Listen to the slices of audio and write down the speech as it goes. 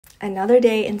Another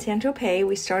day in Saint-Tropez.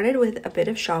 We started with a bit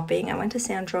of shopping. I went to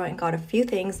Sandro and got a few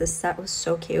things. This set was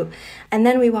so cute. And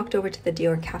then we walked over to the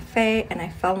Dior Cafe and I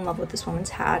fell in love with this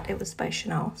woman's hat. It was by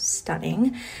Chanel,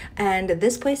 stunning. And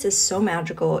this place is so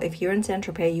magical. If you're in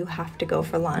Saint-Tropez, you have to go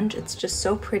for lunch. It's just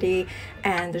so pretty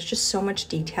and there's just so much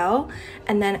detail.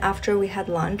 And then after we had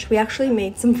lunch, we actually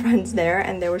made some friends there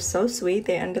and they were so sweet.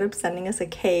 They ended up sending us a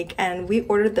cake and we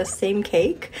ordered the same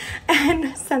cake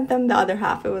and sent them the other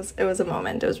half. It was a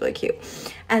moment. It was really cute.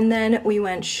 And then we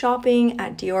went shopping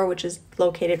at Dior, which is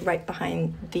located right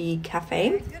behind the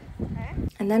cafe.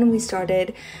 And then we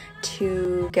started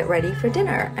to get ready for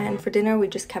dinner. And for dinner, we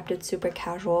just kept it super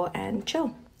casual and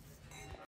chill.